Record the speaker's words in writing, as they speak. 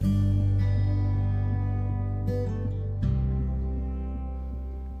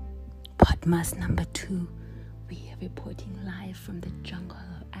Podmas number 2. We are reporting live from the jungle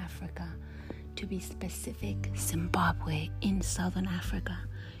of Africa. To be specific, Zimbabwe in Southern Africa.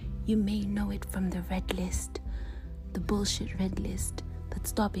 You may know it from the red list, the bullshit red list that's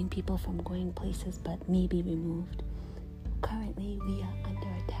stopping people from going places but may be removed. Currently, we are under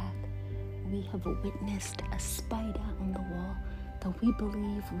attack. We have witnessed a spider on the wall that we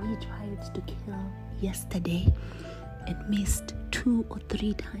believe we tried to kill yesterday. It missed 2 or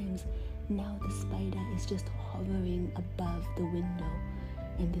 3 times. Now the spider is just hovering above the window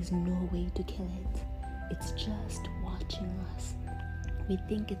and there's no way to kill it. It's just watching us. We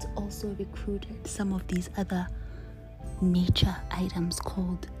think it's also recruited some of these other nature items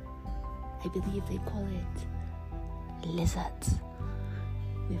called, I believe they call it lizards.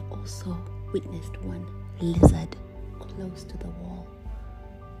 We've also witnessed one lizard close to the wall.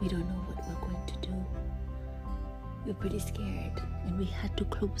 We don't know what we're going to do. We're pretty scared, and we had to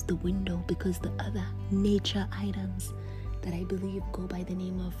close the window because the other nature items that I believe go by the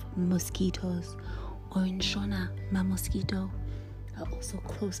name of mosquitoes, or in Shona, ma mosquito, are also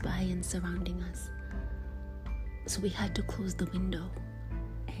close by and surrounding us. So we had to close the window,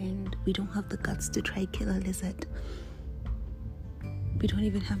 and we don't have the guts to try kill a lizard. We don't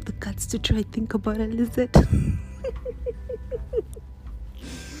even have the guts to try think about a lizard.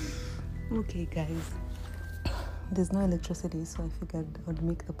 Okay, guys. There's no electricity, so I figured I would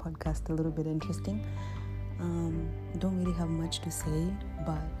make the podcast a little bit interesting. Don't really have much to say,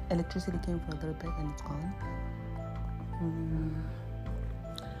 but electricity came for a little bit and it's gone.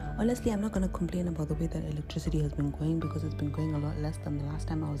 Honestly, I'm not going to complain about the way that electricity has been going because it's been going a lot less than the last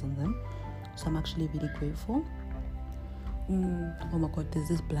time I was on them. So I'm actually really grateful. Oh my god, there's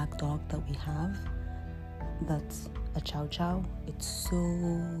this black dog that we have that's a chow chow. It's so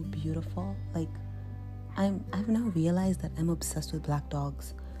beautiful. Like, I've now realized that I'm obsessed with black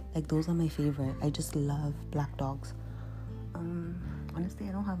dogs. Like, those are my favorite. I just love black dogs. Honestly,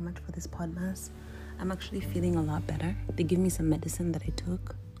 I don't have much for this podmas. I'm actually feeling a lot better. They gave me some medicine that I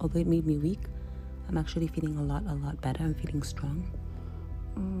took, although it made me weak. I'm actually feeling a lot better. I'm feeling strong.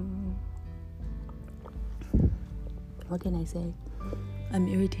 What can I say? I'm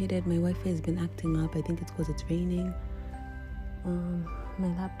irritated. My Wi-Fi has been acting up. I think it's because it's raining. My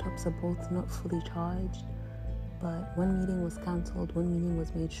laptops are both not fully charged, but one meeting was cancelled, one meeting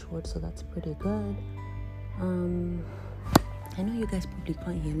was made short, so that's pretty good. I know you guys probably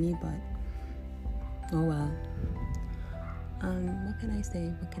can't hear me, but oh well. What can I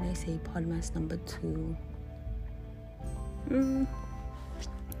say? Podmas number 2.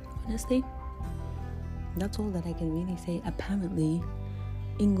 Honestly, that's all that I can really say. Apparently,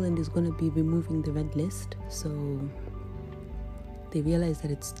 England is going to be removing the red list, so they realize that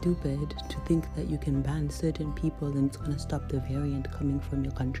it's stupid to think that you can ban certain people and it's going to stop the variant coming from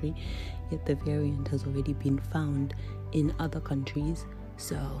your country. Yet the variant has already been found in other countries.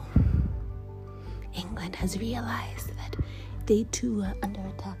 So England has realized that they too are under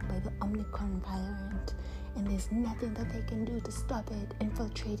attack by the Omicron variant, and there's nothing that they can do to stop it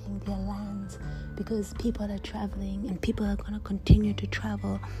infiltrating their lands, because people are traveling and people are going to continue to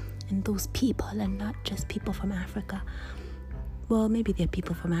travel, and those people are not just people from Africa. Well, maybe they're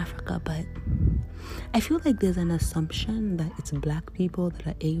people from Africa, but I feel like there's an assumption that it's black people that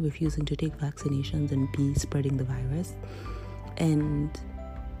are A, refusing to take vaccinations, and B, spreading the virus. And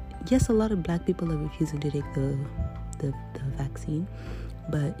yes, a lot of black people are refusing to take the vaccine,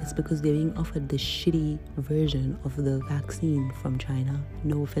 but it's because they're being offered the shitty version of the vaccine from China.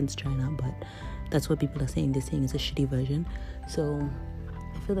 No offense, China, but that's what people are saying. They're saying it's a shitty version. So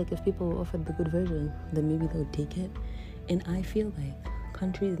I feel like if people were offered the good version, then maybe they would take it. And I feel like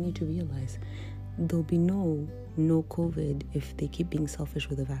countries need to realize there'll be no COVID if they keep being selfish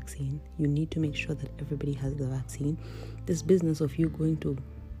with the vaccine. You need to make sure that everybody has the vaccine. This business of you going to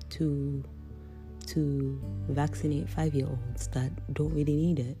vaccinate 5-year-olds that don't really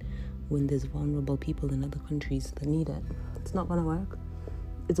need it when there's vulnerable people in other countries that need it, it's not gonna work.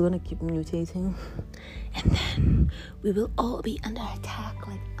 It's gonna keep mutating, and then we will all be under attack.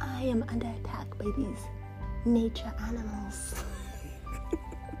 Like, I am under attack by these nature animals.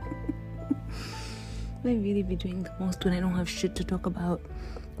 I really be doing the most when I don't have shit to talk about,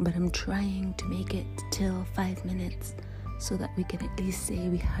 but I'm trying to make it till 5 minutes so that we can at least say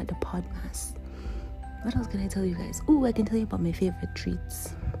we had a podmas. What else can I tell you guys? Oh, I can tell you about my favorite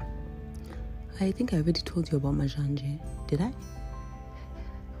treats. I think I already told you about majanje. Did I?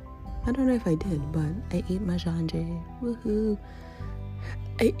 I don't know if I did, but I ate majanje. Woohoo!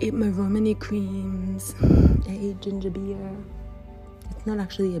 I ate my Romani creams. I ate ginger beer. It's not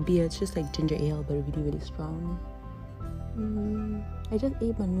actually a beer, it's just like ginger ale, but really, really strong. I just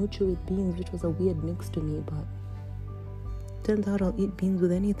ate manucho with beans, which was a weird mix to me, but turns out I'll eat beans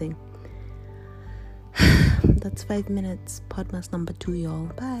with anything. That's 5 minutes. Podmas number 2, y'all.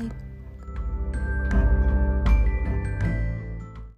 Bye.